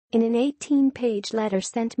In an 18-page letter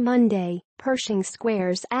sent Monday, Pershing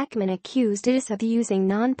Square's Ackman accused IS of using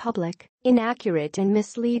non-public, inaccurate and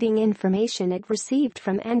misleading information it received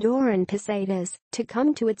from Andorran Pesetas to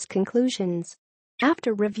come to its conclusions.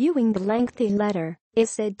 After reviewing the lengthy letter, IS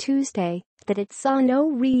said Tuesday that it saw no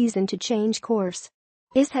reason to change course.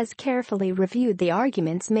 IS has carefully reviewed the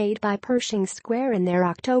arguments made by Pershing Square in their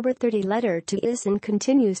October 30 letter to IS and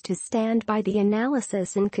continues to stand by the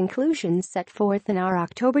analysis and conclusions set forth in our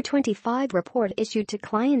October 25 report issued to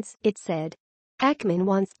clients, it said. Ackman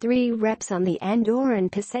wants 3 reps on the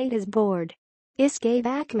Andorran Pesetas board. IS gave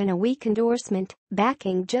Ackman a weak endorsement,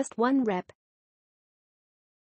 backing just 1 rep.